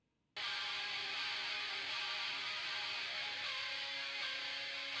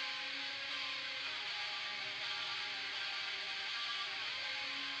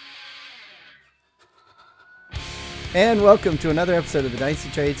And welcome to another episode of the Dynasty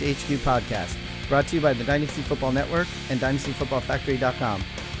Trades HQ podcast, brought to you by the Dynasty Football Network and DynastyFootballFactory.com.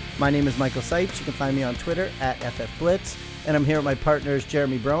 My name is Michael Sipes. You can find me on Twitter at FFBlitz, and I'm here with my partners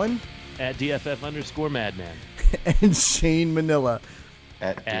Jeremy Broen at DFF_Madman and Shane Manila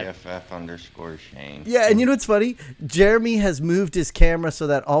at DFF_Shane. Yeah, and you know what's funny? Jeremy has moved his camera so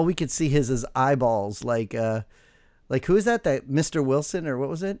that all we could see is his eyeballs. Like who is that? That Mr. Wilson, or what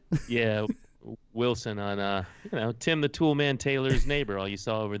was it? Yeah, Wilson on Tim the Toolman Taylor's neighbor. All you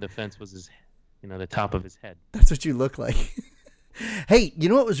saw over the fence was his, the top of his head. That's what you look like. Hey, you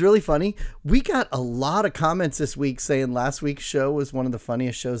know what was really funny? We got a lot of comments this week saying last week's show was one of the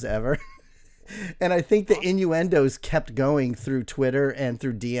funniest shows ever. And I think the innuendos kept going through Twitter and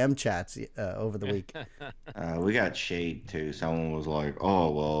through DM chats over the week. We got shade too. Someone was like, "Oh,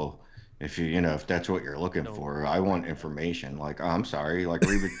 well, if that's what you're looking for, I want information." Like, oh, I'm sorry. Like,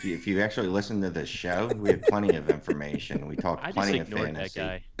 if you actually listen to this show, we have plenty of information. We talk plenty of fantasy. I just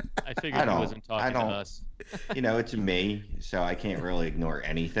ignored that guy. I figured he wasn't talking to us. It's me, so I can't really ignore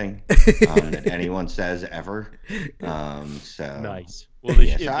anything that anyone says ever. So nice. Well,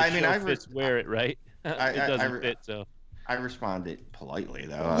 the show fits wear it, right? It doesn't fit, so. I responded politely,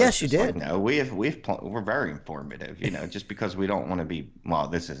 though. Yes, you did. Like, no, we're very informative. Just because we don't want to be. Well,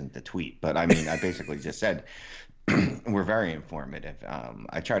 this isn't the tweet, but I basically just said we're very informative.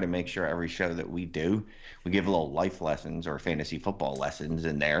 I try to make sure every show that we do, we give little life lessons or fantasy football lessons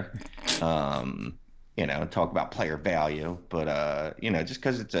in there. Talk about player value, but just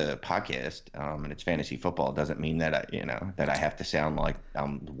because it's a podcast and it's fantasy football doesn't mean that that I have to sound like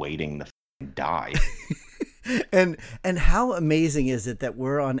I'm waiting to die. And how amazing is it that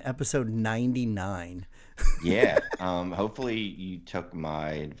we're on episode 99? Yeah. Hopefully you took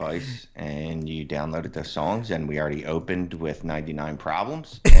my advice and you downloaded the songs, and we already opened with 99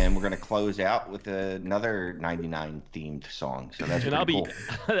 Problems, and we're going to close out with another 99 themed song. So that's cool.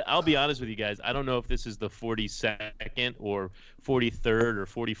 I'll be honest with you guys. I don't know if this is the 42nd or 43rd or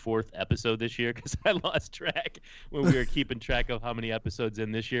 44th episode this year, because I lost track when we were keeping track of how many episodes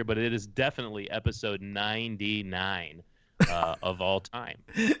in this year, but it is definitely episode 99. Of all time.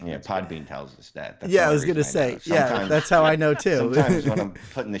 Yeah, Podbean tells us that. That's I was going to say. Yeah, that's how I know too. Sometimes when I'm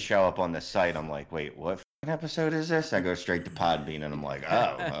putting the show up on the site, I'm like, wait, what episode is this? I go straight to Podbean and I'm like,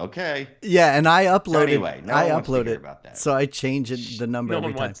 oh, okay. Yeah, and I uploaded. So anyway, I uploaded about that. So I changed the number every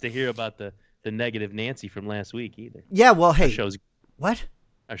time. No one wants to hear about the negative Nancy from last week either. Yeah, well, hey. What?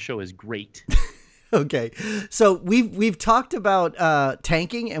 Our show is great. Okay, so we've talked about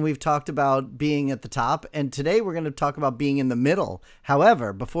tanking, and we've talked about being at the top, and today we're going to talk about being in the middle.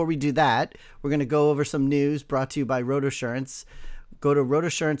 However, before we do that, we're going to go over some news brought to you by RotoSurance. Go to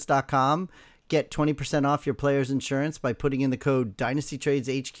rotosurance.com, get 20% off your player's insurance by putting in the code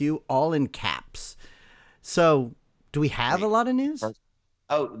DynastyTradesHQ, all in caps. So, do we have a lot of news?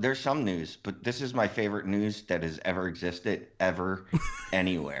 Oh, there's some news, but this is my favorite news that has ever existed, ever,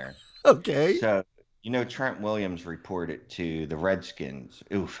 anywhere. Okay. So, Trent Williams reported to the Redskins.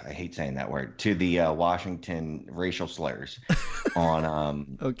 Oof, I hate saying that word. To the Washington racial slurs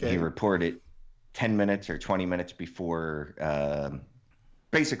on. Okay. He reported 10 minutes or 20 minutes before.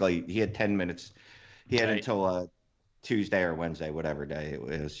 Basically, he had 10 minutes. He had until Tuesday or Wednesday, whatever day it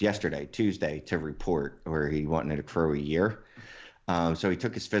was. Yesterday, Tuesday, to report where he wanted to accrue a year. So he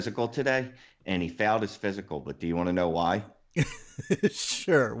took his physical today, and he failed his physical. But do you want to know why?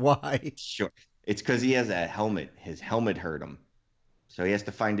 Sure. Why? Sure. It's because he has a helmet. His helmet hurt him. So he has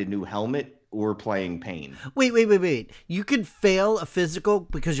to find a new helmet or playing pain. Wait. You could fail a physical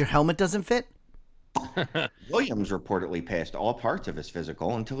because your helmet doesn't fit? Williams reportedly passed all parts of his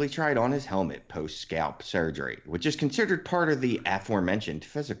physical until he tried on his helmet post-scalp surgery, which is considered part of the aforementioned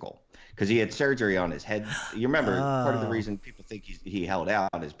physical. Because he had surgery on his head. You remember, part of the reason people think he held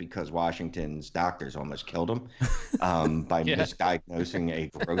out is because Washington's doctors almost killed him by misdiagnosing a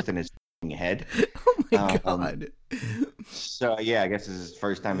growth in his head. Oh, my God. So, I guess this is his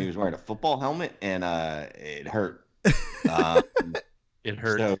first time he was wearing a football helmet, and it hurt. It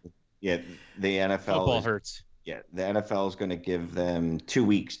hurt. So, the NFL... Football hurts. Yeah, the NFL is going to give them 2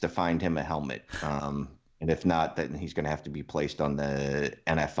 weeks to find him a helmet. And if not, then he's going to have to be placed on the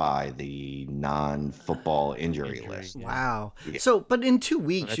NFI, the non-football injury list. Wow. Yeah. So, but in 2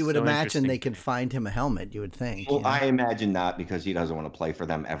 weeks, you would imagine they could find him a helmet, you would think. Well, I imagine not, because he doesn't want to play for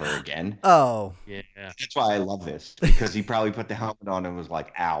them ever again. Oh. Yeah. That's why I love this, because he probably put the helmet on and was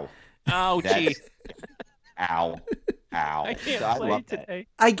like, ow. Ouchie. Ow. I can't play today.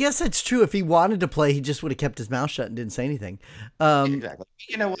 I guess that's true. If he wanted to play, he just would have kept his mouth shut and didn't say anything. Exactly.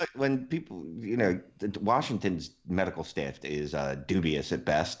 You know what? When people, Washington's medical staff is dubious at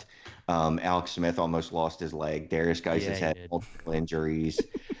best. Alex Smith almost lost his leg. Darius Geis has had multiple injuries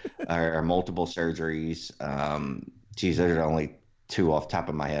or multiple surgeries. Geez, those are only two off the top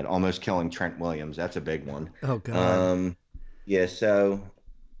of my head. Almost killing Trent Williams. That's a big one. Oh, God. Yeah, so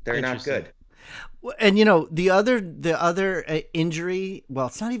they're not good. And, you know, the other injury, well,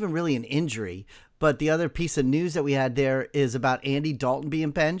 it's not even really an injury, but the other piece of news that we had there is about Andy Dalton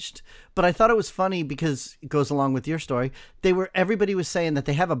being benched. But I thought it was funny because it goes along with your story. Everybody was saying that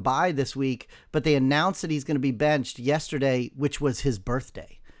they have a bye this week, but they announced that he's going to be benched yesterday, which was his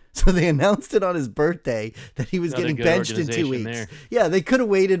birthday. So they announced it on his birthday that he was getting benched in 2 weeks. There. Yeah, they could have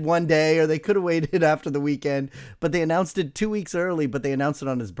waited one day or they could have waited after the weekend, but they announced it 2 weeks early, but they announced it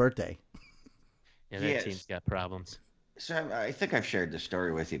on his birthday. Yeah, that team's got problems. So I think I've shared this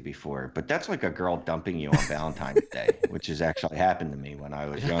story with you before, but that's like a girl dumping you on Valentine's Day, which has actually happened to me when I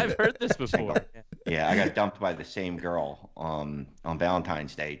was younger. I've heard this before. Yeah, I got dumped by the same girl on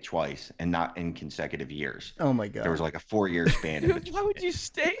Valentine's Day twice, and not in consecutive years. Oh my God! There was like a 4-year span. Why would you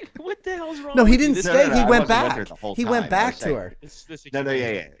stay? What the hell's wrong? No, he with didn't you? stay. No, he went wasn't with back. her the whole He time. went back to her. Yeah.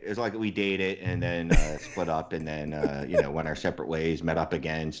 It was like we dated and then split up, and then went our separate ways, met up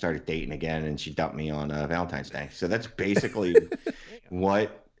again, started dating again, and she dumped me on Valentine's Day. So that's basically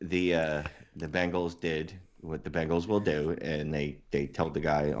what the Bengals did, what the Bengals will do, and they told the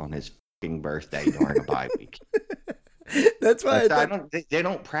guy on his fucking birthday during a bye week. That's why they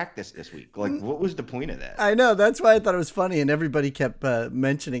don't practice this week. Like, what was the point of that? I know. That's why I thought it was funny, and everybody kept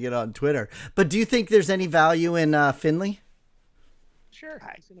mentioning it on Twitter. But do you think there's any value in Finley? Sure.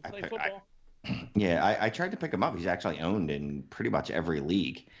 He's going to play football. I tried to pick him up. He's actually owned in pretty much every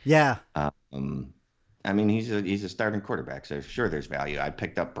league. Yeah. I mean, he's a starting quarterback, so sure, there's value. I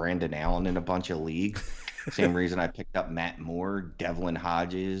picked up Brandon Allen in a bunch of leagues. Same reason I picked up Matt Moore, Devlin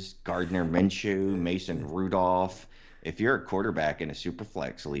Hodges, Gardner Minshew, Mason Rudolph. If you're a quarterback in a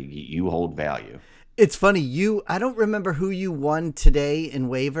Superflex league, you hold value. It's funny. I don't remember who you won today in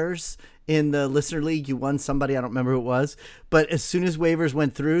waivers in the listener league. You won somebody. I don't remember who it was. But as soon as waivers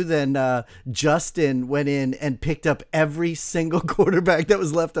went through, then Justin went in and picked up every single quarterback that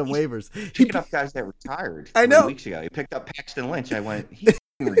was left on waivers. Picking up guys that retired. I know. 3 weeks ago, he picked up Paxton Lynch. I went, he's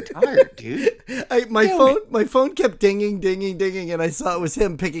retired, dude. My phone kept dinging, and I saw it was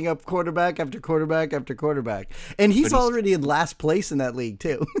him picking up quarterback after quarterback after quarterback. And he's already in last place in that league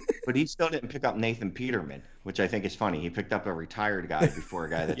too. But he still didn't pick up Nathan Peterman, which I think is funny. He picked up a retired guy before a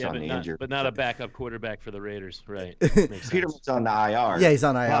guy that's on the injured. But not a backup quarterback for the Raiders, right? Peterman's on the IR. Yeah, he's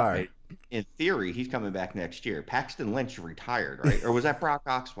on IR. In theory, he's coming back next year. Paxton Lynch retired, right? Or was that Brock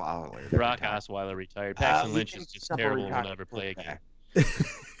Osweiler? Brock Osweiler retired. Paxton Lynch is just terrible and will never play again.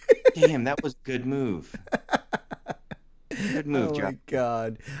 Damn, that was a good move. Good move, Joe. Oh, my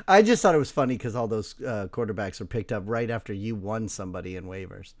God. I just thought it was funny because all those quarterbacks were picked up right after you won somebody in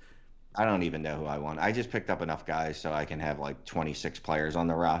waivers. I don't even know who I won. I just picked up enough guys so I can have like 26 players on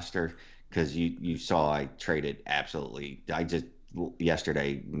the roster because you saw I traded absolutely. I just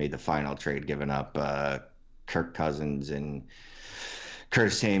yesterday made the final trade giving up Kirk Cousins and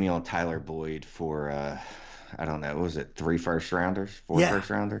Curtis Samuel and Tyler Boyd for I don't know, what was it, 3 first-rounders? 4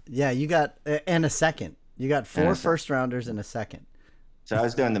 first-rounders? Yeah, you got and a second. You got 4 first-rounders and a second. So I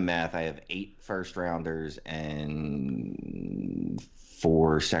was doing the math. I have 8 first-rounders and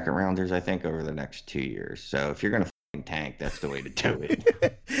 4 second-rounders, I think, over the next 2 years. So if you're going to tank, that's the way to do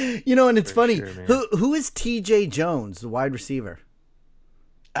it. And it's funny. Sure, who is TJ Jones, the wide receiver?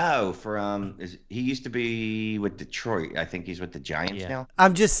 Oh, he used to be with Detroit. I think he's with the Giants now.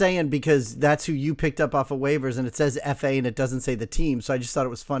 I'm just saying because that's who you picked up off of waivers, and it says FA and it doesn't say the team. So I just thought it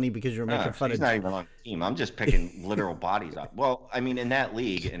was funny because you were making fun of. He's not even on the team. I'm just picking literal bodies up. Well, I mean, in that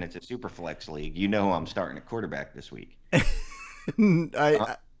league, and it's a super flex league, you know who I'm starting at quarterback this week.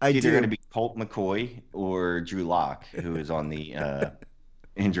 I either going to be Colt McCoy or Drew Lock, who is on the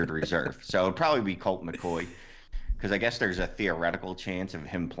injured reserve. So it'll probably be Colt McCoy. Because I guess there's a theoretical chance of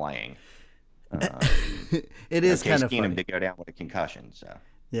him playing. It is kind of funny. Him to go down with a concussion. So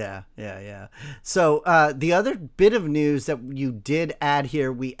yeah. So the other bit of news that you did add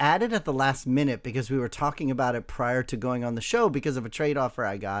here, we added at the last minute because we were talking about it prior to going on the show because of a trade offer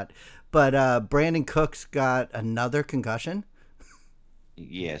I got. But Brandon Cooks got another concussion.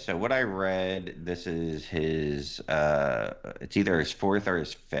 Yeah. So what I read, this is his. It's either his 4th or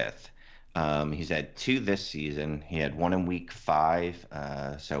his 5th. He's had 2 this season. He had 1 in week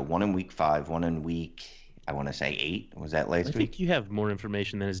 5. So 1 in week 5, 1 in week, I want to say 8. Was that last week? I think you have more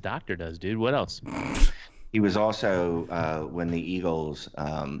information than his doctor does, dude. What else? He was also, when the Eagles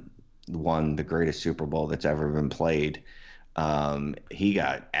won the greatest Super Bowl that's ever been played, He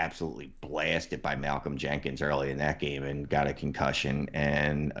got absolutely blasted by Malcolm Jenkins early in that game and got a concussion.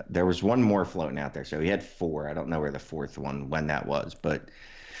 And there was one more floating out there. So he had 4. I don't know where the 4th one, when that was. But,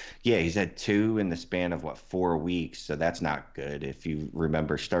 yeah, he's had 2 in the span of, 4 weeks. So that's not good. If you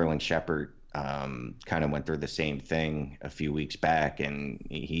remember, Sterling Shepard kind of went through the same thing a few weeks back. And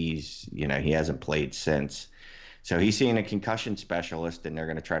he hasn't played since. So he's seeing a concussion specialist, and they're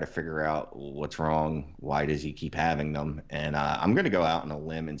going to try to figure out what's wrong. Why does he keep having them? And I'm going to go out on a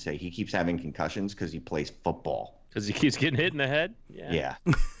limb and say he keeps having concussions because he plays football. Because he keeps getting hit in the head? Yeah.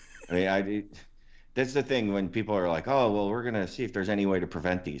 I mean, that's the thing when people are like, oh, well, we're going to see if there's any way to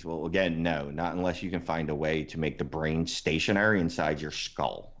prevent these. Well, again, no, not unless you can find a way to make the brain stationary inside your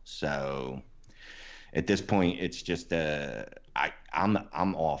skull. So at this point, it's just I'm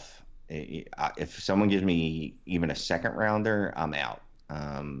off. If someone gives me even a second rounder, I'm out.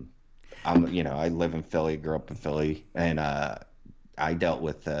 I live in Philly, grew up in Philly, and I dealt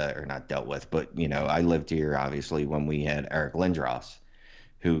with, or not dealt with, but I lived here obviously when we had Eric Lindros,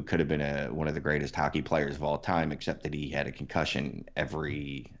 who could have been one of the greatest hockey players of all time, except that he had a concussion I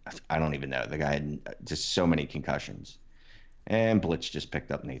don't even know. The guy had just so many concussions. And Blitz just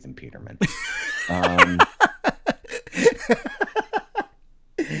picked up Nathan Peterman.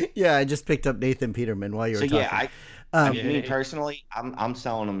 Yeah, I just picked up Nathan Peterman while you were talking. Yeah, I mean, me personally, I'm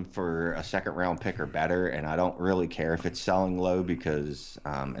selling him for a second round pick or better, and I don't really care if it's selling low because,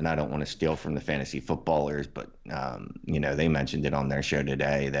 and I don't want to steal from the fantasy footballers, but they mentioned it on their show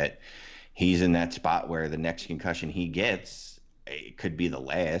today that he's in that spot where the next concussion he gets, it could be the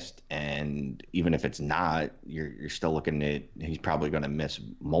last, and even if it's not, you're still looking at he's probably going to miss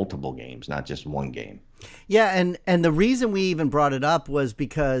multiple games, not just one game. Yeah, and the reason we even brought it up was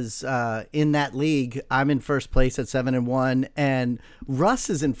because in that league, I'm in first place at 7-1, and Russ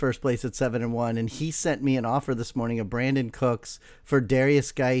is in first place at 7-1, and he sent me an offer this morning of Brandon Cooks for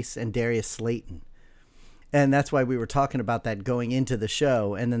Darius Geis and Darius Slayton. And that's why we were talking about that going into the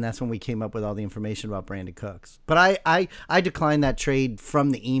show, and then that's when we came up with all the information about Brandon Cooks. But I declined that trade from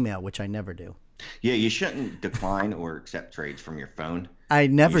the email, which I never do. Yeah, you shouldn't decline or accept trades from your phone. I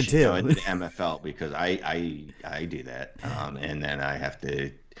never do. Go into the MFL because I do that, and then I have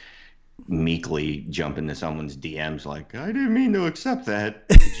to meekly jump into someone's DMs like, I didn't mean to accept that.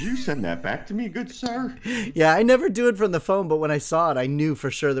 Did you send that back to me, good sir? Yeah, I never do it from the phone, but when I saw it, I knew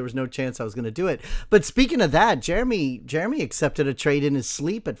for sure there was no chance I was going to do it. But speaking of that, Jeremy accepted a trade in his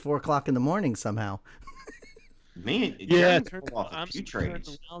sleep at 4:00 in the morning somehow. Me? Yeah, I'm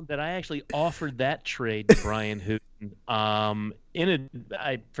trades that I actually offered that trade to Brian Hooten.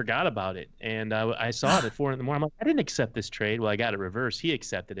 I forgot about it, and I saw it at 4 a.m. I'm like, I didn't accept this trade. Well, I got it reversed. He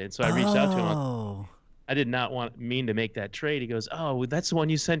accepted it, so I reached out to him. I did not mean to make that trade. He goes, oh, that's the one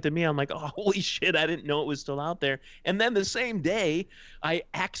you sent to me. I'm like, oh, holy shit, I didn't know it was still out there. And then the same day, I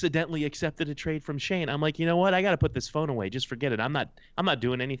accidentally accepted a trade from Shane. I'm like, you know what? I got to put this phone away. Just forget it. I'm not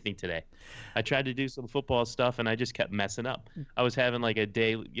doing anything today. I tried to do some football stuff, and I just kept messing up. I was having like a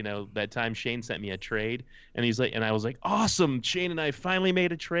day, that time Shane sent me a trade, and he's like, and I was like, awesome, Shane and I finally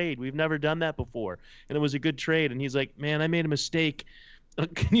made a trade. We've never done that before, and it was a good trade. And he's like, man, I made a mistake.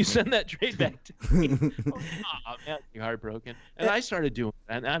 Can you send that trade back to me? Man, you're heartbroken. And I started doing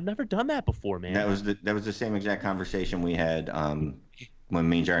that. And I've never done that before, man. That was the same exact conversation we had when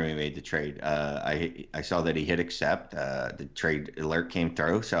me and Jeremy made the trade. I saw that he hit accept. The trade alert came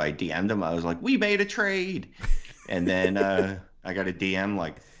through, so I DM'd him. I was like, we made a trade. And then I got a DM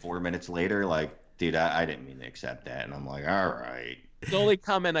like 4 minutes later, like, dude, I didn't mean to accept that. And I'm like, all right. The only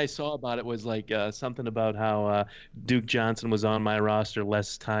comment I saw about it was like something about how Duke Johnson was on my roster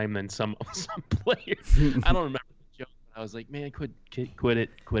less time than some players. I don't remember the joke, but I was like, man, quit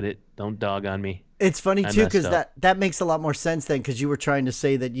it. Don't dog on me. It's funny too because that makes a lot more sense then because you were trying to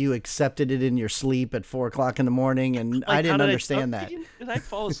say that you accepted it in your sleep at 4:00 in the morning, and like, I didn't understand that. Did I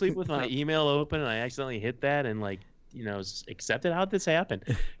fall asleep with my email open and I accidentally hit that and accept it? How'd this happen?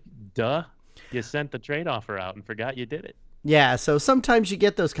 Duh, you sent the trade offer out and forgot you did it. Yeah, so sometimes you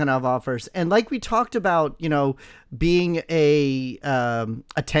get those kind of offers. And like we talked about, being a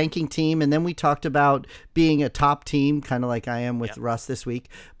tanking team, and then we talked about being a top team, kind of like I am with Russ this week.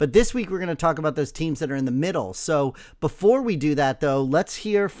 But this week we're going to talk about those teams that are in the middle. So before we do that, though, let's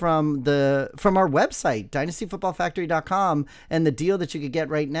hear from our website, dynastyfootballfactory.com, and the deal that you could get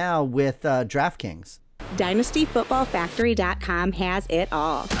right now with DraftKings. DynastyFootballFactory.com has it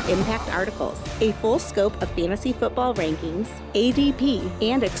all. Impact articles, a full scope of fantasy football rankings, ADP,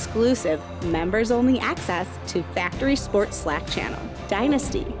 and exclusive members-only access to Factory Sports Slack channel.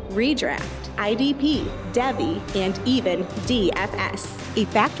 Dynasty, Redraft, IDP, Devy, and even DFS. A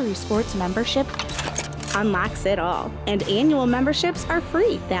Factory Sports membership unlocks it all. And annual memberships are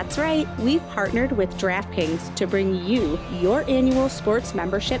free. That's right. We've partnered with DraftKings to bring you your annual sports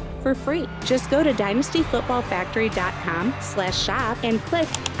membership for free. Just go to dynastyfootballfactory.com/shop and click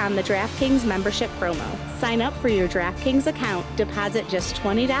on the DraftKings membership promo. Sign up for your DraftKings account, deposit just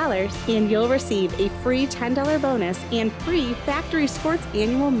 $20, and you'll receive a free $10 bonus and free Factory Sports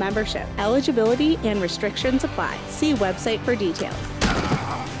annual membership. Eligibility and restrictions apply. See website for details.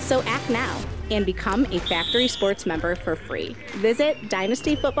 So act now and become a Factory Sports member for free. Visit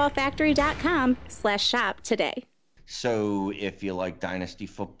dynastyfootballfactory.com/shop today. So if you like Dynasty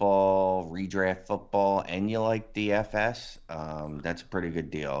football, redraft football, and you like DFS, that's a pretty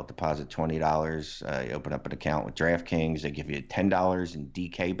good deal. Deposit $20. You open up an account with DraftKings. They give you $10 in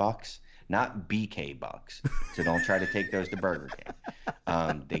DK bucks, not BK bucks. So don't try to take those to Burger King.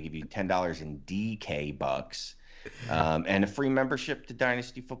 They give you $10 in DK bucks. And a free membership to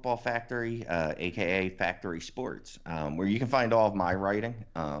Dynasty Football Factory, aka Factory Sports, where you can find all of my writing,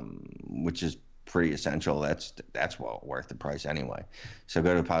 which is pretty essential. That's well worth the price anyway. So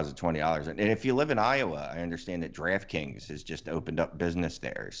go to deposit $20. And if you live in Iowa, I understand that DraftKings has just opened up business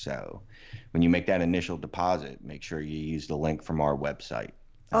there. So when you make that initial deposit, make sure you use the link from our website.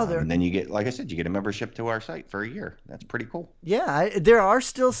 And then you get, like I said, you get a membership to our site for a year. That's pretty cool. Yeah, there are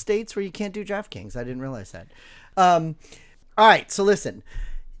still states where you can't do DraftKings. I didn't realize that. All right, so listen.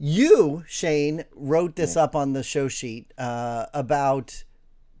 You, Shane, wrote this up on the show sheet about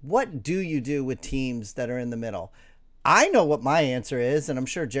what do you do with teams that are in the middle. I know what my answer is, and I'm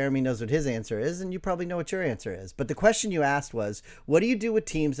sure Jeremy knows what his answer is, and you probably know what your answer is. But the question you asked was, what do you do with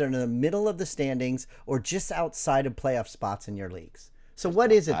teams that are in the middle of the standings or just outside of playoff spots in your leagues? So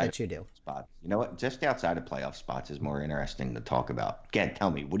what is it that you do? Spots. You know what? Just outside of playoff spots is more interesting to talk about. Again, tell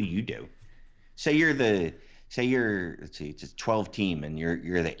me, what do you do? Say you're let's see, it's a 12 team and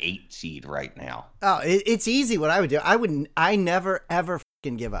you're the 8 seed right now. Oh, it's easy. What I would do, I never ever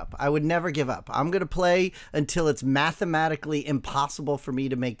fucking give up. I would never give up. I'm going to play until it's mathematically impossible for me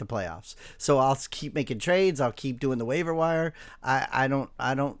to make the playoffs. So I'll keep making trades. I'll keep doing the waiver wire. I don't,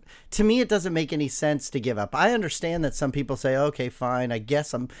 to me, it doesn't make any sense to give up. I understand that some people say, okay, fine. I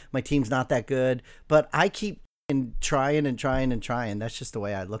guess my team's not that good, but I keep trying. That's just the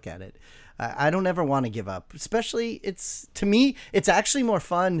way I look at it. I don't ever want to give up, especially to me, it's actually more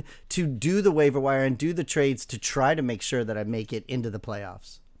fun to do the waiver wire and do the trades to try to make sure that I make it into the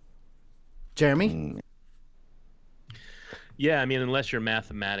playoffs. Jeremy? Yeah, I mean, unless you're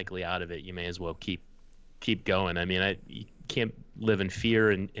mathematically out of it, you may as well keep going. I mean, you can't live in fear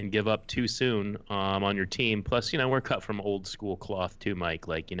and give up too soon on your team. Plus, we're cut from old school cloth too, Mike.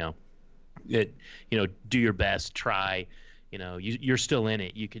 Like, do your best, try. You're still in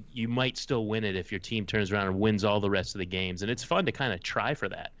it. You might still win it if your team turns around and wins all the rest of the games. And it's fun to kind of try for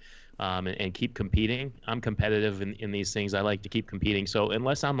that and keep competing. I'm competitive in these things. I like to keep competing. So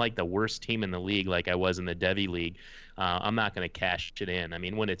unless I'm like the worst team in the league, like I was in the Devy League, I'm not going to cash it in. I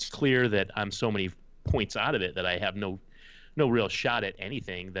mean, when it's clear that I'm so many points out of it that I have no real shot at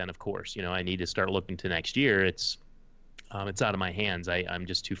anything, then of course, I need to start looking to next year. It's out of my hands. I'm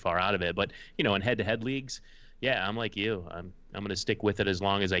just too far out of it. But, in head-to-head leagues, yeah, I'm like you. I'm going to stick with it as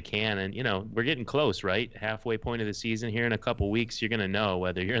long as I can. And, we're getting close, right? Halfway point of the season here in a couple weeks, you're going to know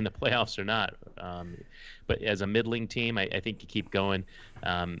whether you're in the playoffs or not. But as a middling team, I think you keep going.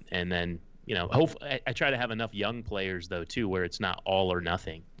 And then, hopefully I try to have enough young players, though, too, where it's not all or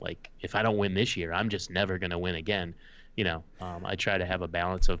nothing. Like, if I don't win this year, I'm just never going to win again. I try to have a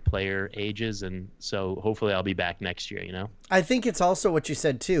balance of player ages, and so hopefully I'll be back next year, I think it's also what you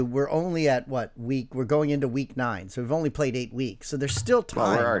said, too. We're only at we're going into week 9, so we've only played 8 weeks, so there's still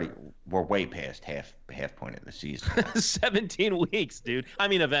time. Well, we're way past half point of the season. 17 weeks, dude. I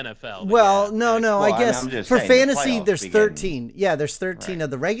mean, of NFL. Well, yeah. No. I guess for fantasy, there's 13. Yeah, there's 13 right.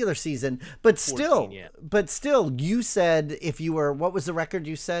 Of the regular season, but 14, yeah. still, you said if you were, what was the record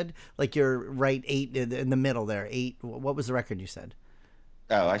you said? Like you're right 8 in the middle there. 8. What was the record you said?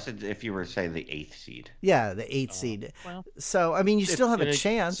 Oh, I said if you were, say, the 8th seed. Yeah, the 8th seed. Well, so, I mean, you still have a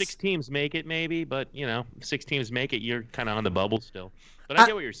chance. 6 teams make it, maybe, but, 6 teams make it, you're kind of on the bubble still. But I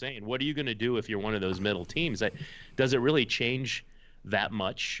get what you're saying. What are you going to do if you're one of those middle teams? Does it really change that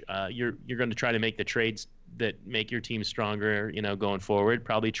much? You're going to try to make the trades that make your team stronger, going forward.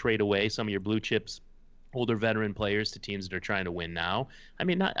 Probably trade away some of your blue chips, older veteran players to teams that are trying to win now. I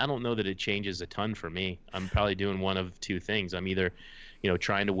mean, I don't know that it changes a ton for me. I'm probably doing one of 2 things. I'm either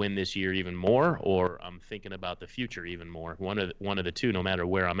trying to win this year even more, or I'm thinking about the future even more. One of the 2, no matter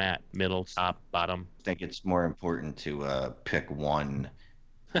where I'm at, middle, top, bottom. I think it's more important to pick one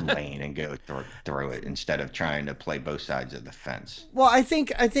lane and go through it instead of trying to play both sides of the fence. Well, I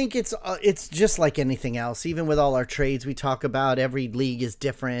think it's just like anything else. Even with all our trades we talk about, every league is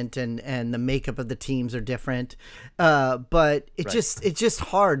different, and the makeup of the teams are different. But it's just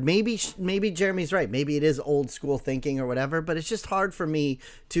hard. Maybe Jeremy's right. Maybe it is old school thinking or whatever. But it's just hard for me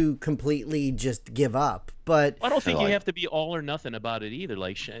to completely just give up. But I don't think you have to be all or nothing about it either.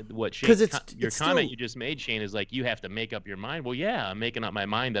 Like what Shane, your comment still, you just made, Shane, is like you have to make up your mind. Well, yeah, I'm making up my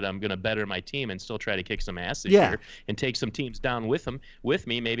mind that I'm going to better my team and still try to kick some ass this year and take some teams down with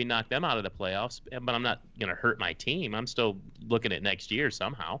me, maybe knock them out of the playoffs. But I'm not going to hurt my team. I'm still looking at next year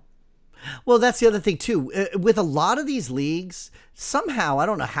somehow. Well, that's the other thing too. With a lot of these leagues, somehow, I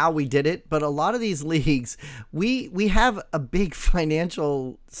don't know how we did it, but a lot of these leagues, we have a big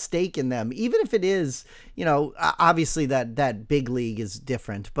financial stake in them, even if it is, obviously that big league is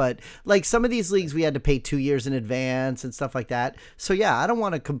different, but like some of these leagues we had to pay 2 years in advance and stuff like that. So yeah, I don't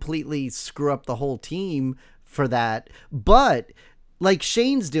want to completely screw up the whole team for that, but like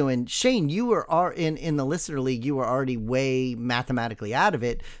Shane's doing, Shane, you were in the listener league, you were already way mathematically out of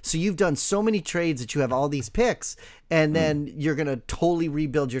it. So you've done so many trades that you have all these picks, and then you're going to totally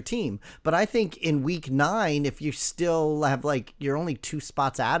rebuild your team. But I think in week 9, if you still have you're only 2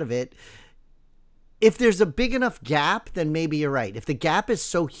 spots out of it, if there's a big enough gap, then maybe you're right. If the gap is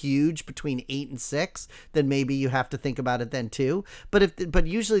so huge between 8 and 6, then maybe you have to think about it then too. But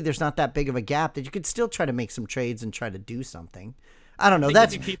usually there's not that big of a gap that you could still try to make some trades and try to do something. I don't know.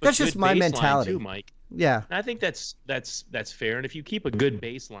 That's just my mentality, too, Mike. Yeah, and I think that's fair. And if you keep a good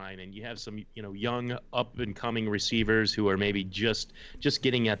baseline and you have some young up and coming receivers who are maybe just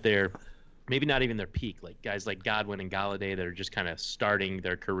getting at their, maybe not even their peak, like guys like Godwin and Golladay that are just kind of starting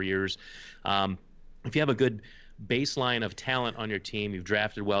their careers. If you have a good baseline of talent on your team, you've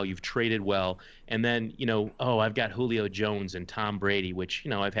drafted well, you've traded well, and then I've got Julio Jones and Tom Brady, which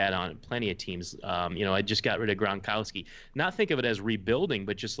I've had on plenty of teams. I just got rid of Gronkowski. Not think of it as rebuilding,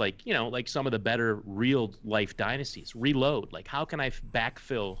 but just like some of the better real life dynasties. Reload. Like, how can I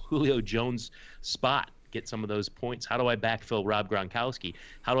backfill Julio Jones' spot? Get some of those points. How do I backfill Rob Gronkowski?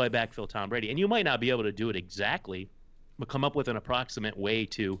 How do I backfill Tom Brady? And you might not be able to do it exactly, but come up with an approximate way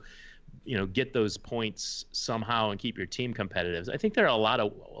to get those points somehow and keep your team competitive. I think there are a lot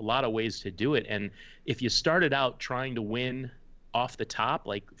of ways to do it. And if you started out trying to win off the top,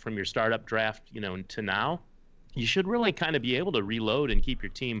 like from your startup draft, to now, you should really kind of be able to reload and keep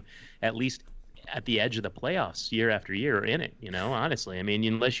your team at least at the edge of the playoffs year after year in it, honestly. I mean,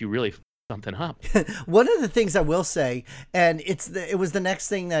 unless you really something up. One of the things I will say, and it was the next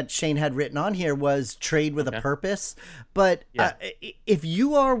thing that Shane had written on here, was trade with a purpose. But if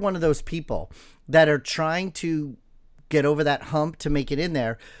you are one of those people that are trying to get over that hump to make it in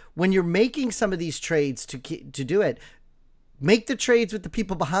there, when you're making some of these trades to do it, make the trades with the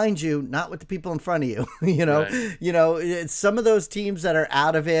people behind you, not with the people in front of you. It's some of those teams that are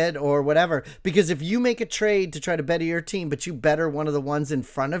out of it or whatever. Because if you make a trade to try to better your team, but you better one of the ones in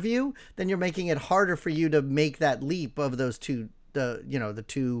front of you, then you're making it harder for you to make that leap of those two. The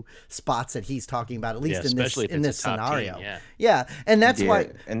 2 spots that he's talking about, at least in this scenario. Team, and that's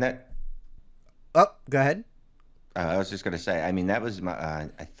why. And that. Oh, go ahead. I was just going to say, I mean, that was my,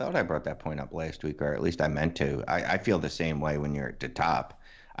 I thought I brought that point up last week, or at least I meant to. I feel the same way when you're at the top.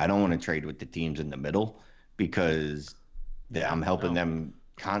 I don't want to trade with the teams in the middle because I'm helping them,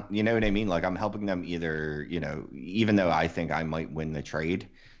 you know what I mean? Like, I'm helping them either, even though I think I might win the trade,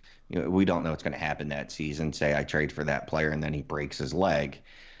 we don't know what's going to happen that season. Say I trade for that player and then he breaks his leg.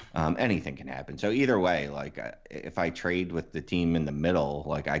 Anything can happen. So either way, like if I trade with the team in the middle,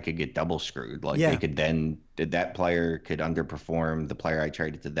 like I could get double screwed. Like they could that player could underperform. The player I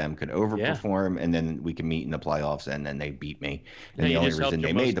traded to them could overperform, and then we can meet in the playoffs, and then they beat me. And the only reason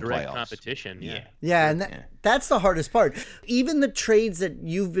they made the playoffs. Competition. And that's the hardest part. Even the trades that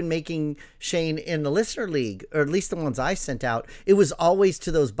you've been making, Shane, in the listener league, or at least the ones I sent out, it was always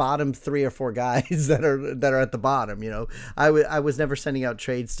to those bottom 3 or 4 guys that are at the bottom. I was never sending out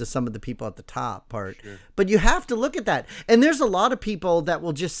trades to some of the people at the top part. Sure. But you have to look at that. And there's a lot of people that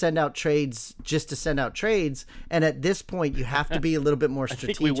will just send out trades just to send out trades. And at this point, you have to be a little bit more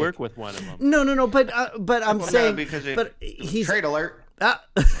strategic. I think we work with one of them. No. But I'm saying, because he's trade alert.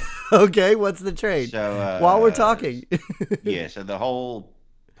 Okay, what's the trade? So while we're talking, So the whole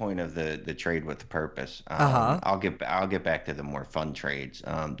point of the trade with purpose. I'll get back to the more fun trades.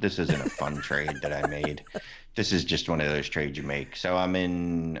 This isn't a fun trade that I made. This is just one of those trades you make. So I'm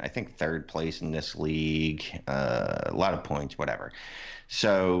in, I think, 3rd place in this league. A lot of points, whatever.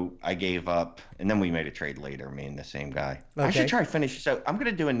 So I gave up, and then we made a trade later, me and the same guy. Okay. I should try to finish. So I'm going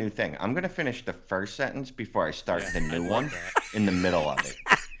to do a new thing. I'm going to finish the first sentence before I start the new one in the middle of it.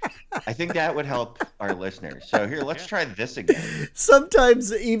 I think that would help our listeners. So here, let's try this again.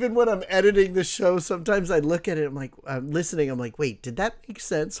 Sometimes, even when I'm editing the show, sometimes I look at it, I'm listening, I'm like, wait, did that make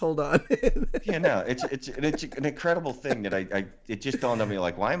sense? Hold on. Yeah, no, it's an incredible thing that it just dawned on me,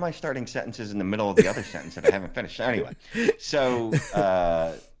 like, why am I starting sentences in the middle of the other sentence that I haven't finished? Anyway, so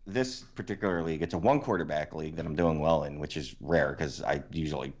this particular league, it's a one quarterback league that I'm doing well in, which is rare because I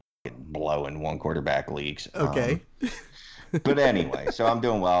usually blow in one quarterback leagues. Okay. But anyway, so I'm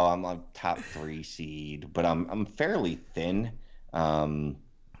doing well. I'm on top 3 seed, but I'm fairly thin.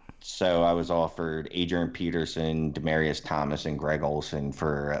 So I was offered Adrian Peterson, Demaryius Thomas, and Greg Olsen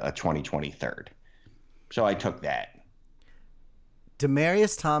for a 2023rd. So I took that.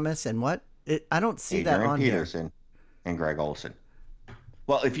 Demaryius Thomas and what? I don't see Adrian that on Peterson here. and Greg Olsen.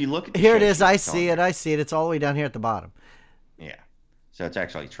 Well, if you look at the Here it show is. sheet, I it's on see there. it. I see it. It's all the way down here at the bottom. Yeah. So it's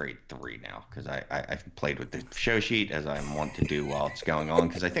actually trade 3 now because I've played with the show sheet as I want to do while it's going on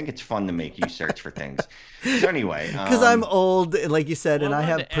because I think it's fun to make you search for things. So anyway. Because I'm old, like you said, and I wanted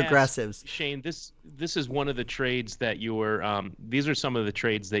have to progressives. ask, Shane, this is one of the trades that you were. These are some of the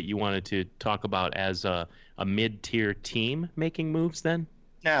trades that you wanted to talk about as a mid-tier team making moves. Then.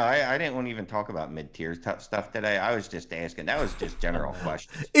 No, I didn't want to even talk about mid-tier stuff today. I was just asking. That was just general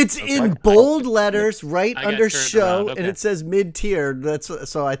questions. It's Okay. in bold letters right I got under turned show, around. and Okay. it says mid-tier.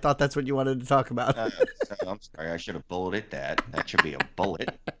 So I thought that's what you wanted to talk about. So I'm sorry. I should have bulleted that. That should be a bullet.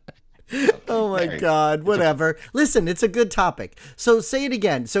 Oh my There you go. God! Whatever. Listen, it's a good topic. So say it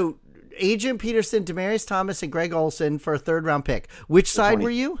again. So Adrian Peterson, Demaryius Thomas, and Greg Olsen for a 3rd-round pick. Which side 20. were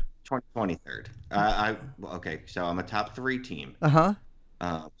you? 23rd. Okay. So I'm a top 3 team. Uh-huh.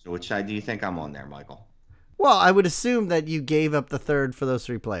 So which side do you think I'm on there, Michael? Well, I would assume that you gave up the 3rd for those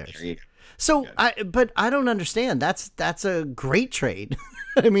 3 players. There you go. So, Good. but I don't understand. That's a great trade.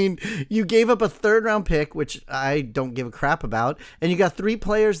 I mean, you gave up a 3rd-round pick, which I don't give a crap about, and you got 3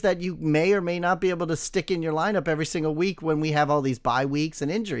 players that you may or may not be able to stick in your lineup every single week when we have all these bye weeks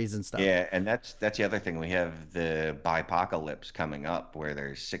and injuries and stuff. Yeah, and that's the other thing. We have the bipocalypse coming up where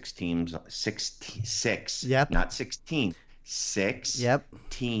there's 6 teams, 6, Yep. not 16, 6 Yep.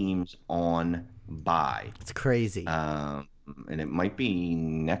 teams on bye. It's crazy. And it might be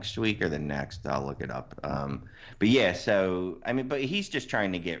next week or the next. I'll look it up. But yeah, so I mean, but he's just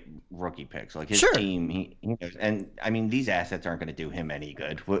trying to get rookie picks. Like his Sure. team, he knows. And I mean, these assets aren't going to do him any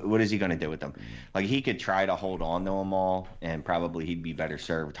good. What is he going to do with them? Like he could try to hold on to them all, and probably he'd be better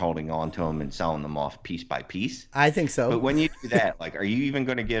served holding on to them and selling them off piece by piece. I think so. But when you do that, like, are you even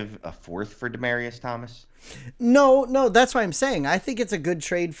going to give a 4th for Demaryius Thomas? No, that's what I'm saying. I think it's a good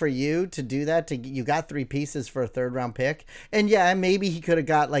trade for you to do that. You got 3 pieces for a 3rd-round pick, and yeah, maybe he could have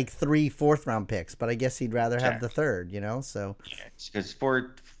got like 3 4th-round picks, but I guess he'd rather have the 3rd. So Because three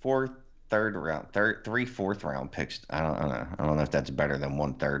 4th-round picks. I don't know if that's better than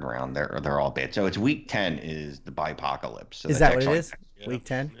 1 3rd-round. They're all bad. So it's week 10 is the bipocalypse. So is that's that what it actually- is? Week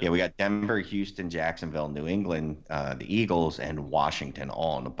 10. Yeah, we got Denver, Houston, Jacksonville, New England, the Eagles, and Washington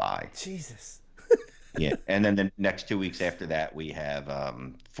all on a bye. Jesus. Yeah, and then the next 2 weeks after that, we have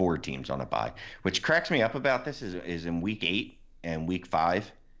 4 teams on a bye. Which cracks me up about this is in week 8 and week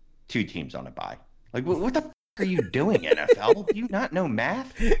 5, 2 teams on a bye. Like, what the f- are you doing, NFL? Do you not know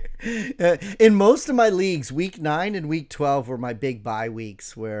math? In most of my leagues, week 9 and week 12 were my big bye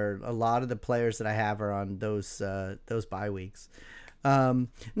weeks, where a lot of the players that I have are on those bye weeks.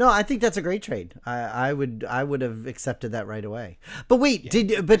 No, I think that's a great trade. I would have accepted that right away. But wait,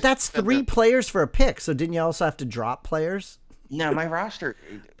 but that's 3 players for a pick. So didn't you also have to drop players? No, my roster,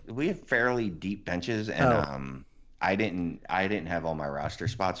 we have fairly deep benches, and I didn't have all my roster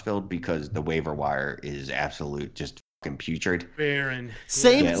spots filled because the waiver wire is absolute just fucking putrid. Baron.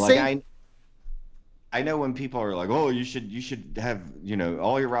 Same. Yeah, like I know when people are like, oh, you should have,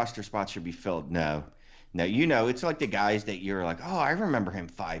 all your roster spots should be filled. No, it's like the guys that you're like, oh, I remember him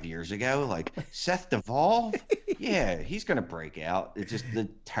 5 years ago, like Seth Duvall. Yeah, he's gonna break out. It's just the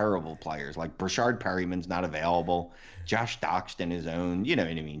terrible players like Brashard Perryman's not available. Josh Doxson is owned. You know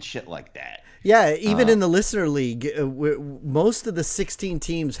what I mean? Shit like that. Yeah, even in the listener league, most of the 16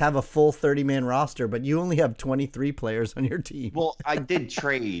 teams have a full 30-man roster, but you only have 23 players on your team. Well, I did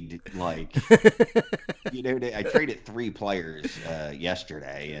trade I traded 3 players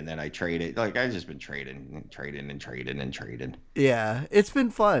yesterday, and then I traded I've just been trading. Yeah, it's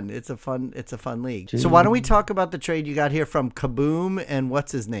been fun. It's a fun league. So why don't we talk about the trade you got here from Kaboom and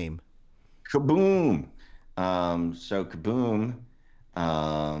what's his name? Kaboom. So Kaboom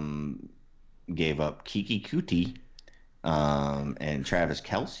gave up Kiki Kuti and Travis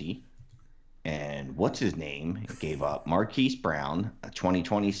Kelce. And what's his name gave up Marquise Brown, a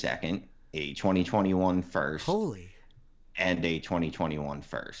 2020 second, a 2021 first, Holy. and a 2021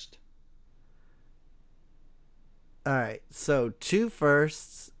 first. All right. So 2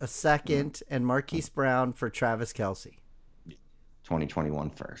 firsts, a second, and Marquise Brown for Travis Kelce.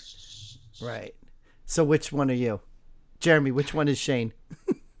 2021 firsts. Right. So which one are you? Jeremy, which one is Shane?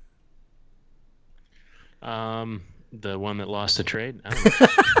 The one that lost the trade. I don't know.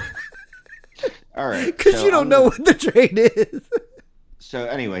 All right. Because so you don't know what the trade is. So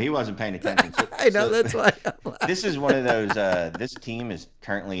anyway, he wasn't paying attention. So, I know, that's why I'm laughing. This is one of those. This team is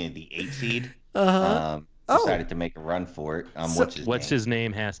currently in the 8th seed. Uh-huh. Decided to make a run for it. What's his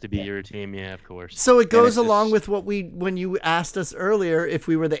name has to be your team, yeah, of course. So it goes it's along just- with when you asked us earlier if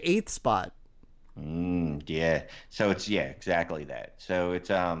we were the 8th spot. Yeah. So it's exactly that. So it's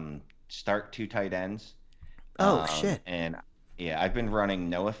start 2 tight ends. Oh, shit. And I've been running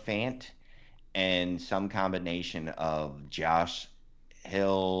Noah Fant and some combination of Josh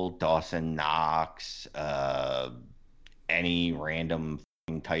Hill, Dawson Knox, any random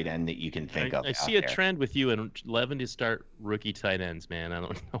tight end that you can think of. I see a trend with you and Levin to start rookie tight ends, man. I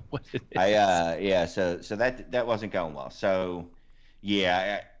don't know what it is. So that wasn't going well. So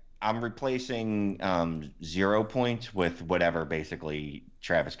I'm replacing 0 points with whatever basically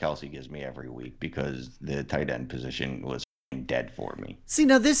Travis Kelce gives me every week because the tight end position was dead for me. See,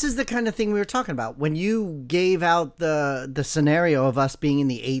 now this is the kind of thing we were talking about. When you gave out the scenario of us being in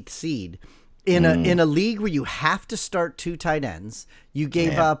the 8th seed, in a league where you have to start 2 tight ends, you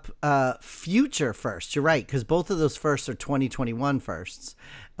gave up future firsts. You're right, because both of those firsts are 2021 firsts.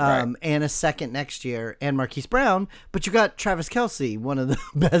 And a second next year, and Marquise Brown, but you got Travis Kelce, one of the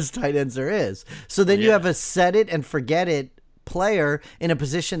best tight ends there is. So then you have a set it and forget it player in a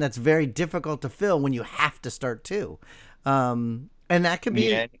position that's very difficult to fill when you have to start 2. And that could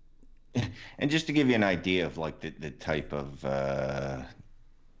be... And just to give you an idea of like the type of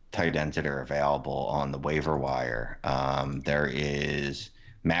tight ends that are available on the waiver wire, there is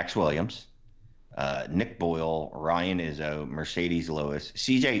Max Williams, Nick Boyle, Ryan Izzo, Mercedes Lewis,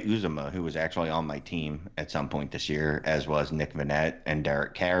 CJ Uzomah, who was actually on my team at some point this year, as was Nick Vanette and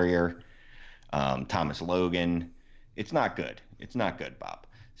Derek Carrier, Thomas Logan. It's not good. It's not good, Bob.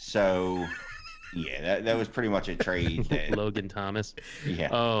 So, that was pretty much a trade. Logan Thomas. Yeah.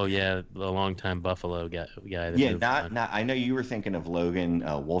 Oh, yeah, the longtime Buffalo guy. Not. I know you were thinking of Logan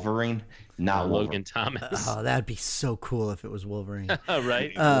Wolverine, not Logan Thomas. Oh, that'd be so cool if it was Wolverine.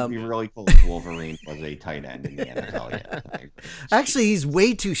 Right? It would be really cool if Wolverine was a tight end in the NFL. Yeah. Actually, he's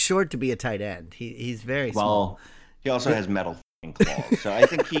way too short to be a tight end. He's very small. Well, he also has metal claws, so I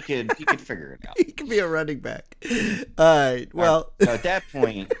think he could figure it out. He could be a running back. All right. Well, so at that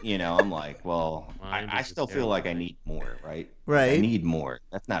point, I'm like, well, I still feel like I need more, right? Right. I need more.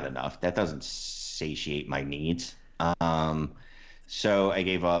 That's not enough. That doesn't satiate my needs. So I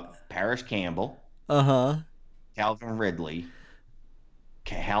gave up Paris Campbell, Calvin Ridley,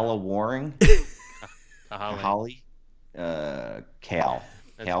 Kahala Waring, Cal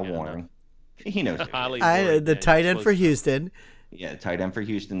Waring. He knows it. The tight end for Houston. Yeah, tight end for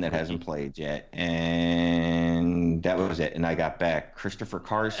Houston that hasn't played yet. And that was it. And I got back Christopher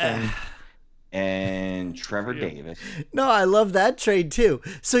Carson and Trevor Davis. No, I love that trade too.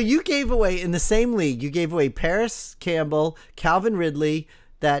 So you gave away, in the same league, you gave away Paris Campbell, Calvin Ridley,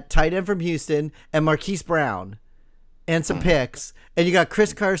 that tight end from Houston, and Marquise Brown, and some picks. And you got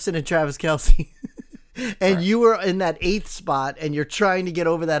Chris Carson and Travis Kelce. And you were in that 8th spot, and you're trying to get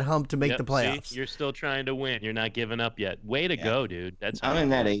over that hump to make the playoffs. See, you're still trying to win. You're not giving up yet. Way to go, dude. I'm in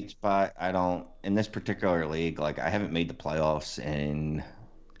that 8th spot. In this particular league, like I haven't made the playoffs in,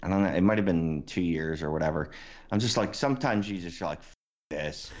 I don't know, it might have been 2 years or whatever. I'm just like, sometimes you just like, F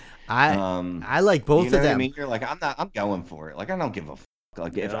this. I like both of them. What I mean? You're like, I'm going for it. Like, I don't give a f.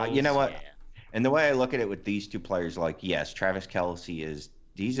 Like, you know what? Yeah. And the way I look at it with these 2 players, like, yes, Travis Kelce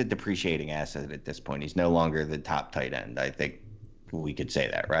he's a depreciating asset at this point. He's no longer the top tight end. I think we could say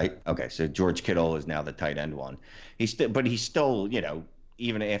that, right? Okay, so George Kittle is now the tight end one. He's still,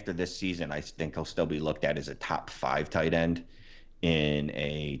 even after this season, I think he'll still be looked at as a top 5 tight end in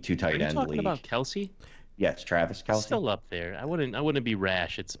a 2 tight end league. Are you talking about Kelce? Yes, Travis Kelce. Still up there. I wouldn't be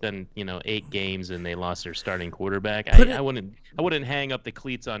rash. It's been 8 games and they lost their starting quarterback. I wouldn't hang up the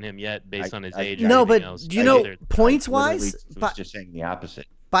cleats on him yet based on his age. No, but else. Do you know points wise? I was just saying the opposite.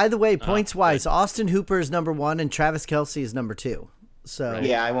 By the way, points wise, Austin Hooper is number 1 and Travis Kelce is number 2. So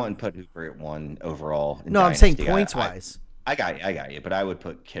yeah, I wouldn't put Hooper at 1 overall. No, I'm saying points wise. I got you, but I would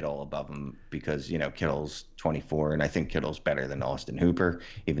put Kittle above him because Kittle's 24, and I think Kittle's better than Austin Hooper,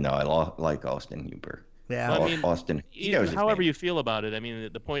 even though I like Austin Hooper. Yeah. Well, I mean, Austin. He knows his however name. you feel about it, I mean,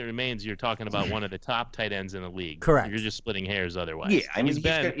 the point remains you're talking about one of the top tight ends in the league. Correct. You're just splitting hairs otherwise. Yeah, I mean, he's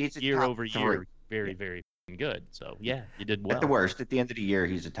been he's a year top over 3. year very, very good. So, yeah, you did well. At the worst, at the end of the year,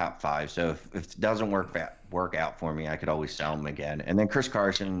 he's a top 5. So if it doesn't work out for me, I could always sell him again. And then Chris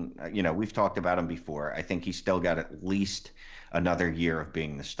Carson, we've talked about him before. I think he's still got at least another year of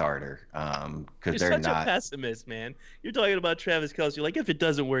being the starter. Because they're such not a pessimist, man. You're talking about Travis Kelce. Like, if it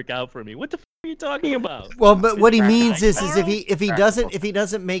doesn't work out for me, what the are you talking about? Well, but what he means is if he Practical.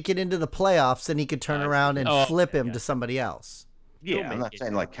 doesn't make it into the playoffs, then he could turn around and flip him to somebody else. Yeah, I'm not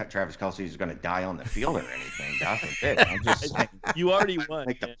saying like Travis Kelce is going to die on the field or anything. God forbid. I'm just saying You already won.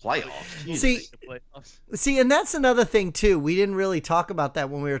 make the man. playoffs. You See- make the playoffs. See, and that's another thing too. We didn't really talk about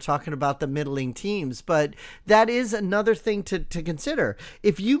that when we were talking about the middling teams, but that is another thing to consider.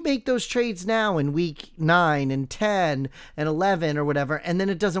 If you make those trades now in week 9 and 10 and 11 or whatever, and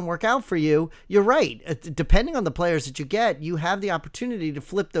then it doesn't work out for you, you're right. Depending on the players that you get, you have the opportunity to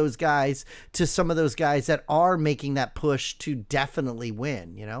flip those guys to some of those guys that are making that push to definitely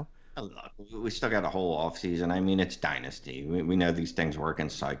win, Look, we still got a whole offseason. I mean, it's dynasty. We know these things work in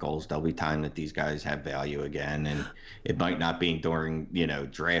cycles. There'll be time that these guys have value again, and it might not be during,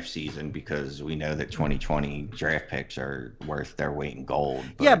 draft season because we know that 2020 draft picks are worth their weight in gold.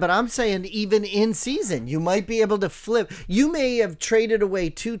 Yeah, but I'm saying even in season, you might be able to flip. You may have traded away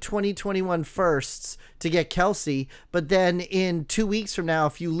 2 2021 firsts to get Kelce, but then in 2 weeks from now,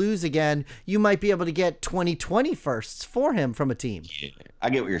 if you lose again, you might be able to get 2020 firsts for him from a team. Yeah, I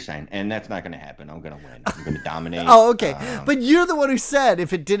get what you're saying, and that's not going to happen. I'm going to win. I'm going to dominate. Oh, okay. But you're the one who said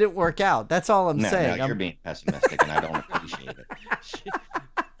if it didn't work out. That's all I'm No, saying. you're being pessimistic, and I don't appreciate it.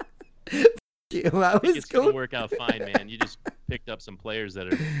 I I think was it's going to going. work out fine, man. You just picked up some players that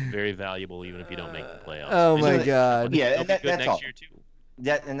are very valuable, even if you don't make the playoffs. Oh And my they'll- God. Yeah, they'll and be that, good that's next all. year too.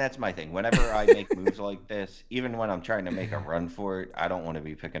 That's my thing. Whenever I make moves like this, even when I'm trying to make a run for it, I don't want to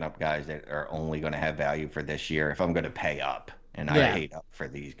be picking up guys that are only going to have value for this year if I'm going to pay up. And I Yeah. hate up for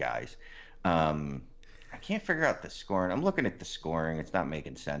these guys. I can't figure out the scoring. I'm looking at the scoring. It's not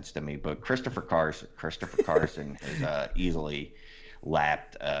making sense to me. But Christopher Carson has easily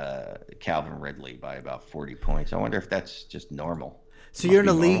lapped Calvin Ridley by about 40 points. I wonder if that's just normal. So you're in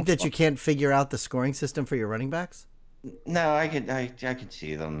a Must be league normal. that you can't figure out the scoring system for your running backs? No, I could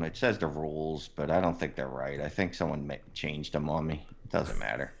see them. It says the rules, but I don't think they're right. I think someone changed them on me. It doesn't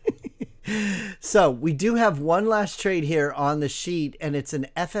matter. So we do have one last trade here on the sheet, and it's an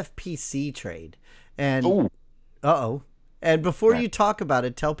FFPC trade. And Ooh. And before Right. you talk about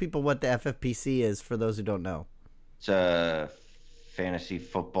it, tell people what the FFPC is for those who don't know. It's a fantasy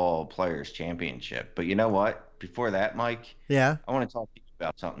football players championship. But you know what? Before that, Mike, Yeah. I want to talk to you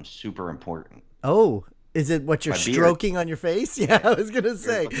about something super important. Oh, is it what you're My beard. stroking on your face? Yeah, I was gonna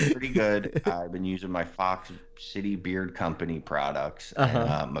say. It's looking pretty good. I've been using my Fox City Beard Company products.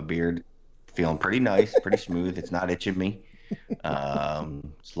 Uh-huh. And, my beard feeling pretty nice, pretty smooth. It's not itching me.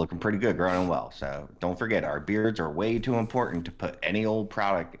 It's looking pretty good, growing well. So don't forget, our beards are way too important to put any old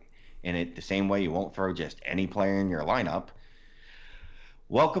product in it the same way you won't throw just any player in your lineup.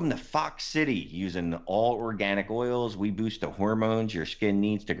 Welcome to Fox City. Using all organic oils, we boost the hormones your skin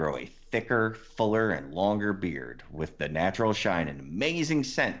needs to grow a thicker, fuller, and longer beard with the natural shine and amazing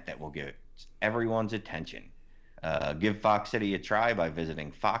scent that will get everyone's attention. Give Fox City a try by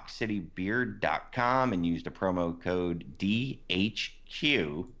visiting foxcitybeard.com and use the promo code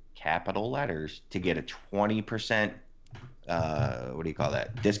DHQ, capital letters, to get a 20%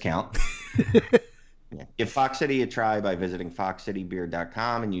 discount. Yeah. Give Fox City a try by visiting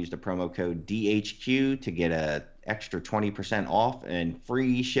foxcitybeard.com and use the promo code DHQ to get a extra 20% off and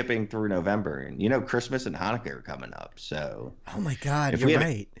free shipping through November. And Christmas and Hanukkah are coming up, so Oh my God, If we you're have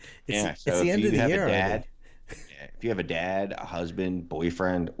a- right. It's so the if end you of the have year a dad, already. if you have a dad, a husband,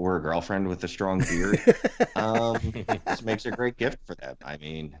 boyfriend, or a girlfriend with a strong beard, this makes a great gift for them. I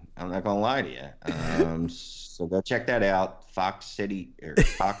mean, I'm not gonna lie to you. So go check that out.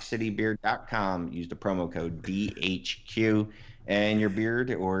 foxcitybeard.com. Use the promo code DHQ, and your beard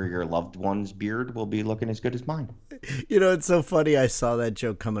or your loved one's beard will be looking as good as mine. It's so funny. I saw that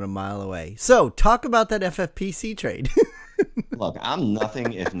joke coming a mile away. So talk about that FFPC trade. Look, I'm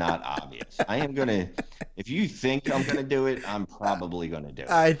nothing if not obvious. I am gonna. If you think I'm gonna do it, I'm probably gonna do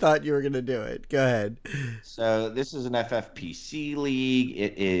it. I thought you were going to do it. Go ahead. So this is an FFPC league.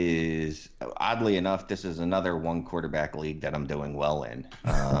 It is, oddly enough, this is another one quarterback league that I'm doing well in.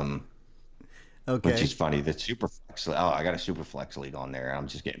 Okay. Which is funny. The Superflex. Oh, I got a Superflex league on there. I'm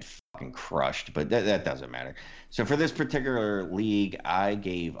just getting fucking crushed, but that doesn't matter. So for this particular league, I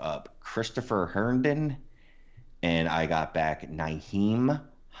gave up Christopher Herndon, and I got back Naheem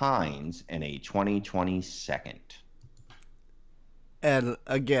Hines in a 2020 second. And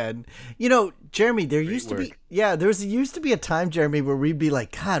again, Jeremy, there used to be a time, Jeremy, where we'd be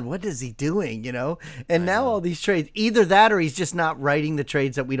like, God, what is he doing? And now all these trades, either that or he's just not writing the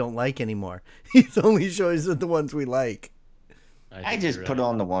trades that we don't like anymore. He's only showing us the ones we like. I just put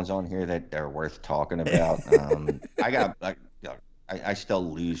on the ones on here that are worth talking about. I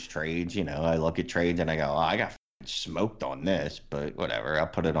still lose trades. I look at trades and I go, I got smoked on this, but whatever. I'll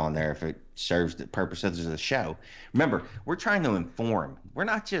put it on there if it serves the purposes of the show. Remember, we're trying to inform. We're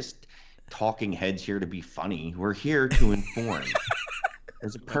not just talking heads here to be funny. We're here to inform.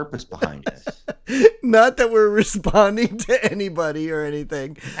 There's a purpose behind this. Not that we're responding to anybody or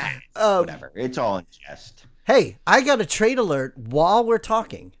anything. Whatever. It's all in jest. Hey, I got a trade alert while we're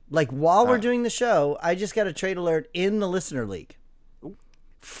talking. Like while we're doing the show, I just got a trade alert in the listener league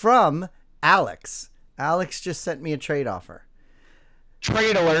from Alex. Alex just sent me a trade offer.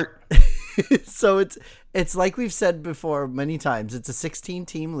 Trade alert. So it's like we've said before many times. It's a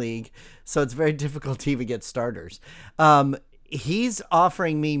 16-team league, so it's very difficult to even get starters. He's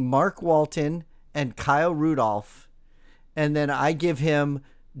offering me Mark Walton and Kyle Rudolph, and then I give him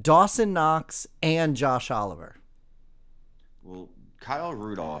Dawson Knox and Josh Oliver. Well, Kyle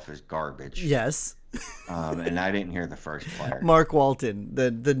Rudolph is garbage. Yes. And I didn't hear the first player. Mark Walton,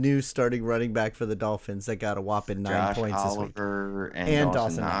 the new starting running back for the Dolphins that got a whopping 9 Josh points this week. Oliver and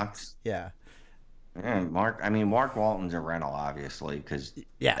Dawson Knox. Yeah. And Mark Walton's a rental, obviously, because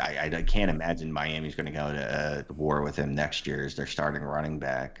I can't imagine Miami's going to go to war with him next year as their starting running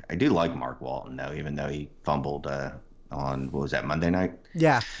back. I do like Mark Walton, though, even though he fumbled on, what was that, Monday night?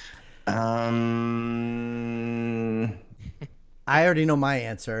 Yeah. I already know my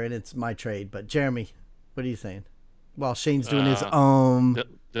answer, and it's my trade. But Jeremy, what are you saying? Well, Shane's doing his Don't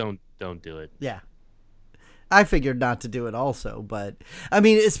do it. Yeah. I figured not to do it also, but I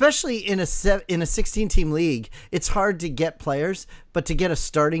mean, especially in a 16-team league, it's hard to get players, but to get a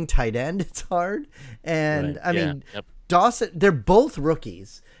starting tight end, it's hard. And right. I mean, Dawson, they're both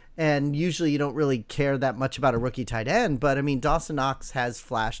rookies, and usually you don't really care that much about a rookie tight end, but I mean, Dawson Knox has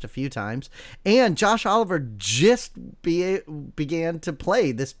flashed a few times, and Josh Oliver just began to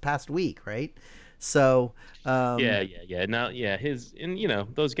play this past week, right? So Now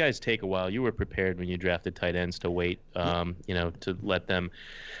those guys take a while. You were prepared when you drafted tight ends to wait, to let them,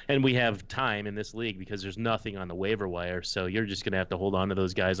 and we have time in this league because there's nothing on the waiver wire. So you're just gonna have to hold on to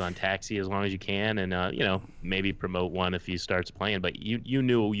those guys on taxi as long as you can, and maybe promote one if he starts playing. But you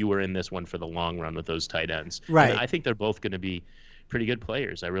knew you were in this one for the long run with those tight ends, right? And I think they're both going to be pretty good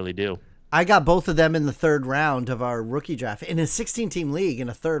players. I really do. I got both of them in the third round of our rookie draft. In a 16-team league in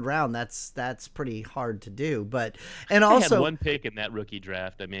a third round, that's pretty hard to do. I had one pick in that rookie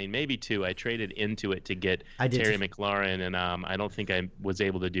draft. I mean, maybe two. I traded into it to get Terry McLaurin, and I don't think I was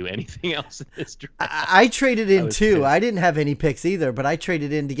able to do anything else in this draft. I traded in too. I didn't have any picks either, but I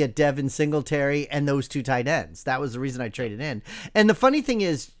traded in to get Devin Singletary and those two tight ends. That was the reason I traded in. And the funny thing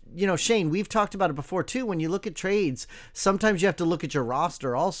is, Shane, we've talked about it before too. When you look at trades, sometimes you have to look at your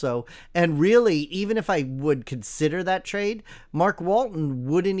roster also. And really, even if I would consider that trade, Mark Walton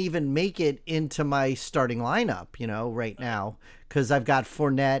wouldn't even make it into my starting lineup, right now, because I've got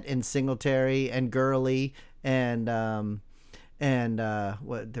Fournette and Singletary and Gurley and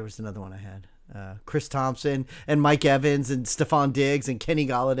what? There was another one I had. Chris Thompson and Mike Evans and Stephon Diggs and Kenny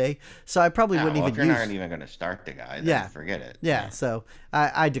Galladay. So I probably wouldn't even if you're not even going to start the guy, then forget it. Yeah, so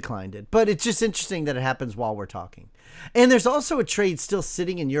I declined it. But it's just interesting that it happens while we're talking. And there's also a trade still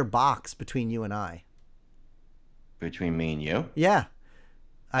sitting in your box between you and I. Between me and you? Yeah.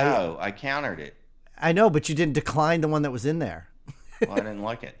 I countered it. I know, but you didn't decline the one that was in there. Well, I didn't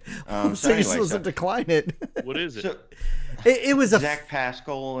like it. So you're supposed to decline it. What is it? So, it was Zach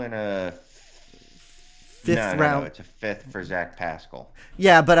Pascal in a fifth round. No, it's a fifth for Zach Pascal.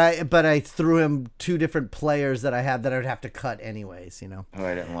 Yeah, but I threw him two different players that I have that I'd have to cut anyways, Oh,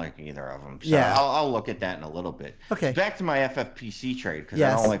 I didn't like either of them. So yeah. I'll look at that in a little bit. Okay. Back to my FFPC trade, because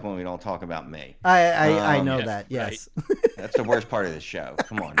I don't like when we don't talk about me. I know that, yes. Right. That's the worst part of the show.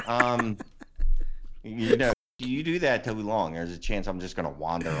 Come on. You do that too long, there's a chance I'm just going to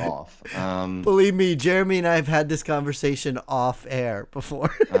wander off. Believe me, Jeremy and I have had this conversation off air before.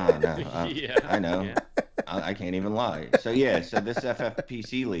 Oh, no. I know. Yeah. I can't even lie. So this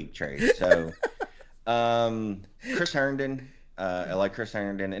FFPC league trade. So Chris Herndon, I like Chris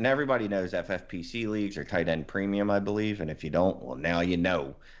Herndon, and everybody knows FFPC leagues are tight end premium, I believe. And if you don't, well, now you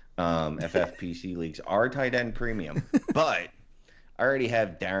know. FFPC leagues are tight end premium, but I already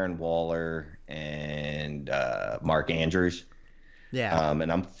have Darren Waller and Mark Andrews. Yeah.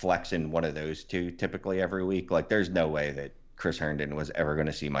 And I'm flexing one of those two typically every week. Like, there's no way that Chris Herndon was ever going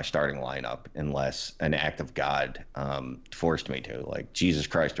to see my starting lineup unless an act of God forced me to. Like Jesus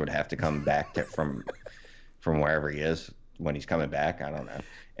Christ would have to come back from wherever he is when he's coming back. I don't know.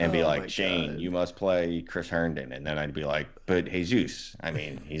 And be like, Shane, you must play Chris Herndon. And then I'd be like, but Jesus, I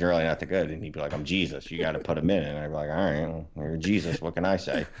mean, he's really not that good. And he'd be like, I'm Jesus. You got to put him in. And I'd be like, all right, well, you're Jesus. What can I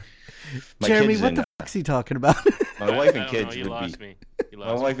say? Jeremy, what the fuck's he talking about? My wife and kids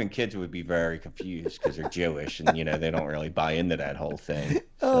My wife and kids would be very confused because they're Jewish and, they don't really buy into that whole thing.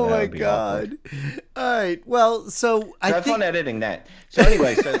 So my God. Awkward. All right. Well, so I have fun editing that. So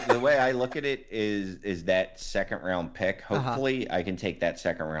anyway, so the way I look at it is that second round pick. Hopefully I can take that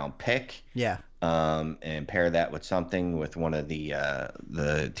second round pick. Yeah. And pair that with something with one of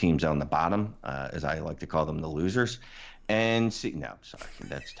the teams on the bottom, as I like to call them, the losers. And see, no, sorry,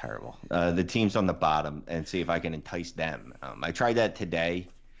 that's terrible. The teams on the bottom, and see if I can entice them. I tried that today.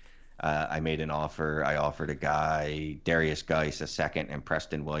 I made an offer. I offered a guy, Darius Geis, a second, and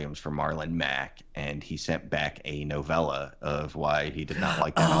Preston Williams for Marlon Mack, and he sent back a novella of why he did not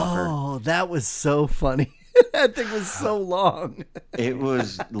like that offer. Oh, that was so funny. That thing was so long. It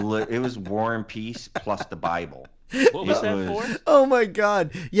was War and Peace plus the Bible. What was that for? Oh my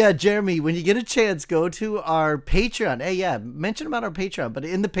God. Yeah, Jeremy, when you get a chance, go to our Patreon. Hey, yeah, mention about our Patreon, but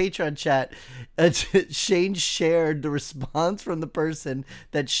in the Patreon chat, Shane shared the response from the person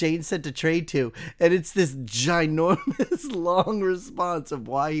that Shane sent a trade to, and it's this ginormous long response of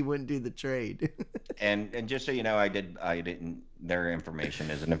why he wouldn't do the trade. And just so you know, I didn't. Their information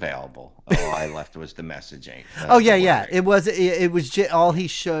isn't available. All I left was the messaging. Yeah. It was all he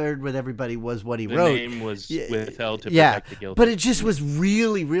shared with everybody was what he wrote. The name was withheld to protect the guilty. But it just was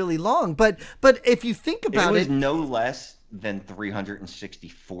really, really long. But if you think about it, was no less than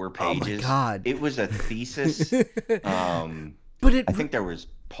 364 pages. Oh my God! It was a thesis. But I think there was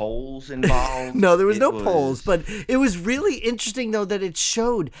polls involved. No, there was no polls, but it was really interesting though that it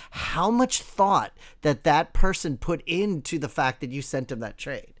showed how much thought that person put into the fact that you sent him that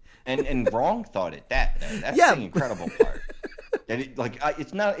trade. And wrong thought at that. That's the incredible part. That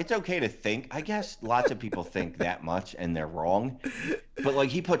it's okay to think. I guess lots of people think that much and they're wrong, but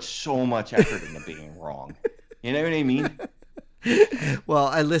he put so much effort into being wrong. You know what I mean? Well,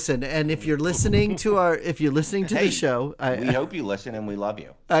 I listen, and if you're listening to the show, we hope you listen and we love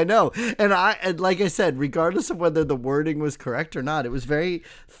you. I know, and like I said, regardless of whether the wording was correct or not, it was very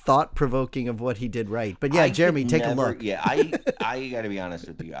thought provoking of what he did right. But yeah, Jeremy, take a look. Yeah, I got to be honest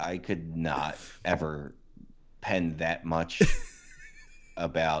with you, I could not ever pen that much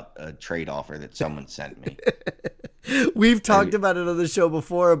about a trade offer that someone sent me. We've talked about it on the show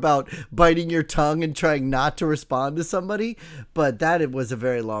before about biting your tongue and trying not to respond to somebody, but it was a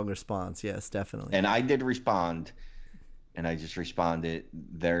very long response. Yes, definitely. And I did respond, and I just responded,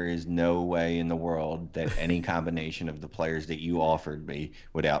 there is no way in the world that any combination of the players that you offered me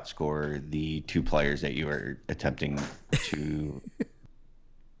would outscore the two players that you were attempting to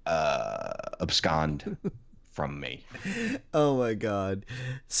abscond from me. Oh my God.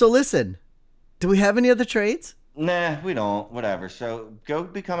 So listen, do we have any other trades? Nah, we don't. Whatever. So go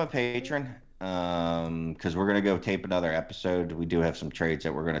become a patron, because we're going to go tape another episode. We do have some trades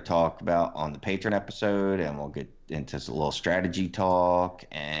that we're going to talk about on the patron episode, and we'll get into a little strategy talk.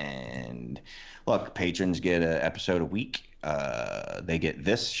 And look, patrons get an episode a week. They get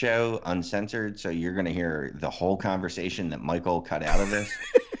this show uncensored, so you're going to hear the whole conversation that Michael cut out of this.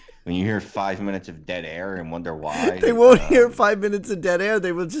 When you hear 5 minutes of dead air and wonder why. They won't hear 5 minutes of dead air.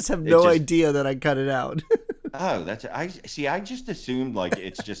 They will just have no idea that I cut it out. Oh, I just assumed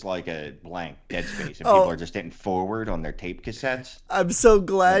it's just like a blank dead space and people are just hitting forward on their tape cassettes. I'm so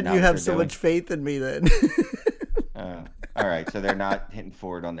glad you have so much faith in me then. All right, so they're not hitting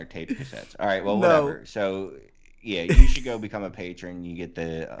forward on their tape cassettes. All right, well, whatever. So, yeah, you should go become a patron. You get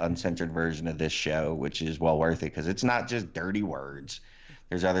the uncensored version of this show, which is well worth it because it's not just dirty words.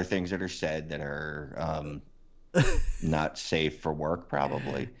 There's other things that are said that are not safe for work,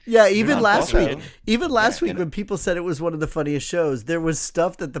 probably. Yeah, even last week when people said it was one of the funniest shows, there was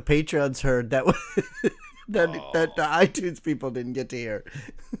stuff that the Patreons heard that that the iTunes people didn't get to hear.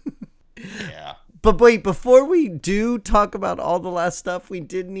 Yeah. But wait, before we do talk about all the last stuff, we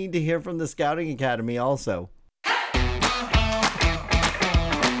did need to hear from the Scouting Academy also.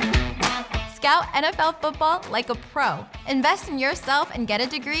 Scout NFL football like a pro. Invest in yourself and get a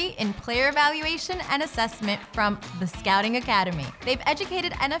degree in player evaluation and assessment from the Scouting Academy. They've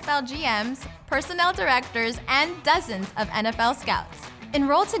educated NFL GMs, personnel directors, and dozens of NFL scouts.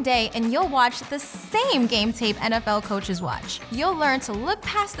 Enroll today and you'll watch the same game tape NFL coaches watch. You'll learn to look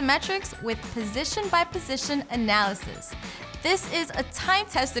past the metrics with position-by-position analysis. This is a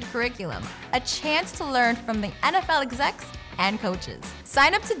time-tested curriculum, a chance to learn from the NFL execs and coaches.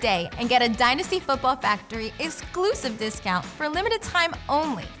 Sign up today and get a Dynasty Football Factory exclusive discount for limited time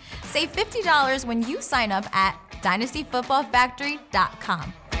only. Save $50 when you sign up at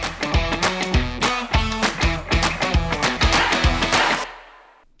dynastyfootballfactory.com.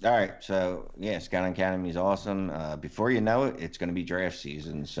 All right, so yeah, Scouting Academy is awesome. Before you know it, it's going to be draft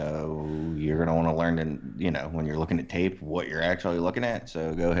season, so you're going to want to learn, when you're looking at tape, what you're actually looking at.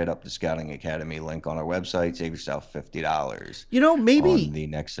 So go hit up the Scouting Academy link on our website. Save yourself $50. Maybe on the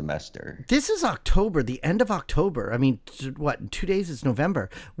next semester. This is October, the end of October. I mean, what? In 2 days is November.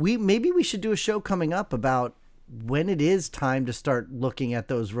 Maybe we should do a show coming up about when it is time to start looking at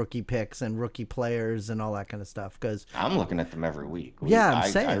those rookie picks and rookie players and all that kind of stuff. Because I'm looking at them every week.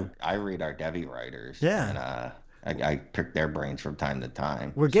 I'm saying I read our Devy writers. Yeah. And I pick their brains from time to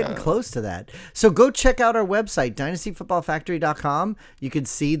time. We're getting close to that. So go check out our website, dynastyfootballfactory.com. You can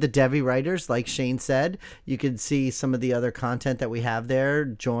see the Devy writers, like Shane said. You can see some of the other content that we have there.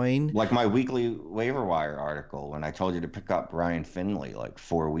 Join. Like my weekly waiver wire article when I told you to pick up Ryan Finley like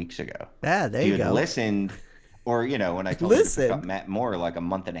 4 weeks ago. Yeah, there you go. You listened. Or, when I told you to pick up Matt Moore like a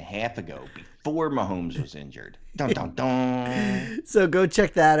month and a half ago before Mahomes was injured. Dun, dun, dun. So go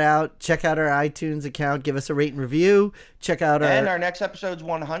check that out. Check out our iTunes account. Give us a rate and review. Check out our next episode's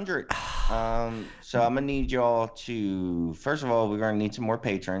 100. So I'm going to need y'all to, first of all, we're going to need some more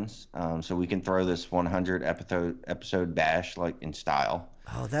patrons so we can throw this 100 episode bash like in style.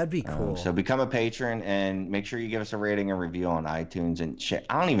 Oh, that'd be cool. So become a patron and make sure you give us a rating and review on iTunes. And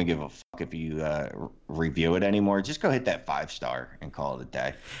I don't even give a fuck if you review it anymore. Just go hit that 5-star and call it a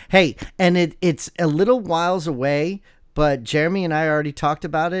day. Hey, and it's a little whiles away, but Jeremy and I already talked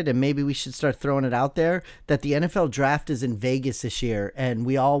about it, and maybe we should start throwing it out there that the NFL draft is in Vegas this year, and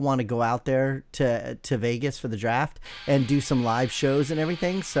we all want to go out there to Vegas for the draft and do some live shows and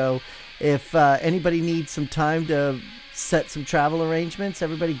everything. So if anybody needs some time to set some travel arrangements,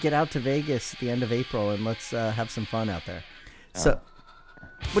 everybody get out to Vegas at the end of April and let's have some fun out there. So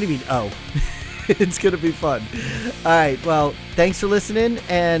what do you mean? Oh, it's going to be fun. All right. Well, thanks for listening.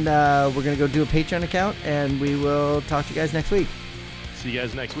 And we're going to go do a Patreon account and we will talk to you guys next week. See you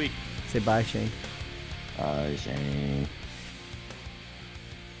guys next week. Say bye, Shane. Bye, Shane.